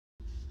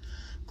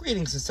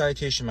Greetings and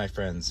salutation, my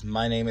friends.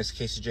 My name is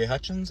Casey J.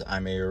 Hutchins.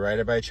 I'm a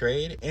writer by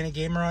trade and a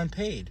gamer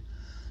unpaid.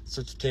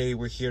 So today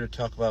we're here to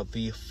talk about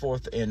the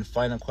fourth and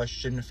final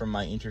question from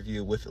my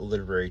interview with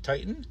Literary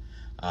Titan.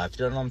 If you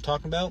don't know what I'm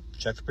talking about,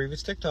 check the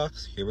previous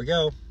TikToks. Here we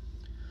go.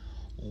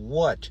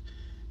 What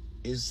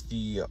is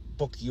the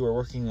book you are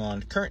working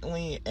on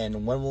currently,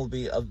 and when will it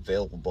be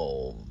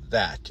available?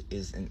 That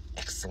is an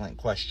excellent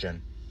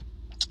question.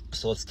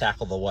 So let's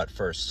tackle the what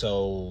first.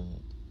 So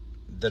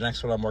the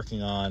next one I'm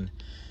working on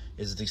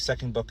is the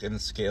second book in the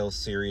Scales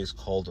series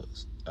called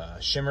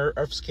Shimmer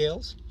of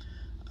Scales.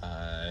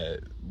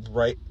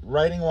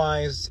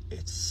 Writing-wise,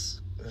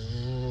 it's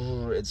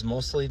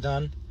mostly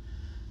done.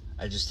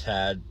 I just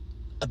had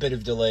a bit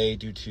of delay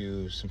due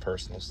to some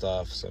personal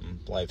stuff,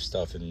 some life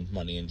stuff, and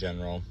money in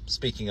general.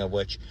 Speaking of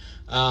which,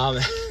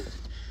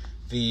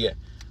 the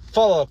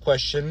follow-up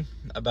question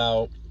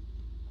about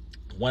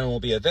when it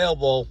will be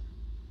available.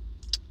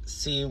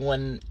 See,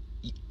 when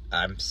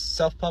I'm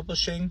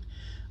self-publishing,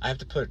 I have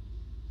to put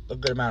a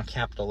good amount of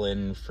capital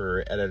in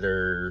for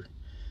editor,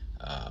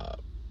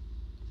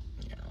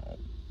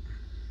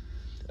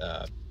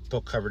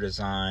 book cover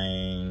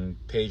design,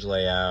 page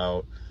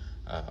layout,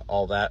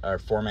 all that, or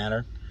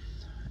formatter,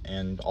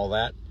 and all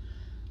that.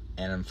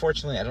 And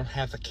unfortunately, I don't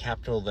have the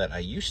capital that I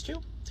used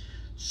to.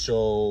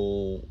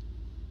 So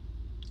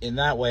in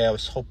that way, I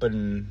was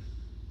hoping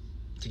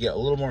to get a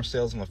little more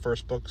sales on the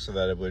first book so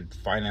that it would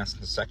finance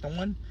the second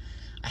one.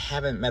 I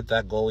haven't met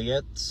that goal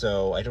yet,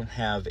 so I don't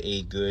have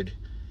a good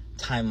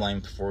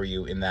timeline for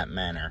you in that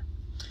manner.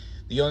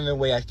 The only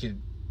way I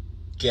could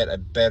get a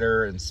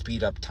better and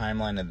speed up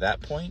timeline at that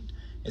point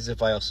is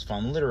if I also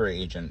found a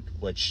literary agent,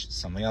 which is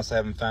something else I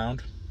haven't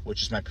found,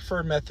 which is my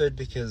preferred method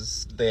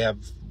because they have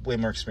way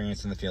more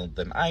experience in the field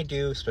than I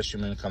do,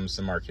 especially when it comes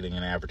to marketing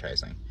and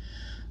advertising.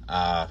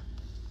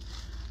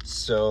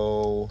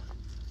 So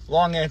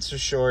long answer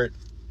short,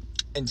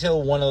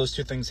 until one of those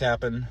two things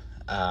happen,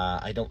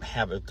 I don't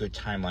have a good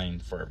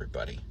timeline for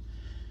everybody.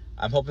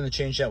 I'm hoping to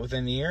change that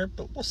within the year,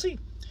 but we'll see.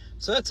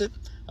 So that's it.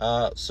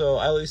 So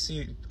I'll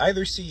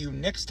either see you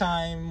next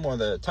time or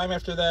the time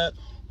after that,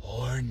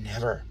 or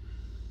never.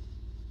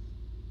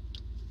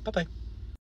 Bye-bye.